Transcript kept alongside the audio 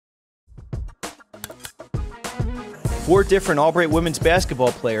4 different Albright women's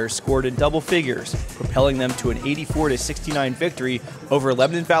basketball players scored in double figures, propelling them to an 84-69 victory over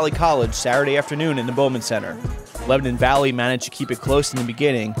Lebanon Valley College Saturday afternoon in the Bowman Center. Lebanon Valley managed to keep it close in the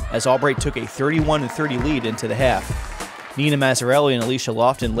beginning as Albright took a 31-30 lead into the half. Nina Mazzarelli and Alicia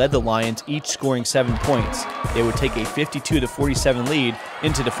Lofton led the Lions, each scoring 7 points. They would take a 52-47 lead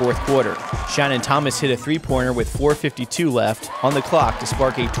into the fourth quarter. Shannon Thomas hit a three-pointer with 4:52 left on the clock to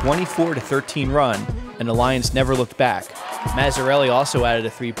spark a 24-13 run, and the Lions never looked back. Mazzarelli also added a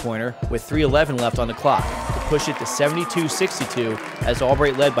three-pointer with 3:11 left on the clock to push it to 72-62 as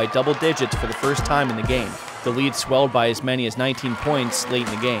Albright led by double digits for the first time in the game. The lead swelled by as many as 19 points late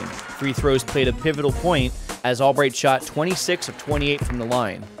in the game. Free throws played a pivotal point as Albright shot 26 of 28 from the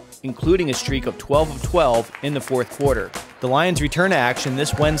line, including a streak of 12 of 12 in the fourth quarter. The Lions return to action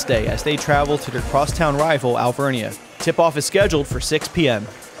this Wednesday as they travel to their crosstown rival, Alvernia. Tip-off is scheduled for 6 p.m.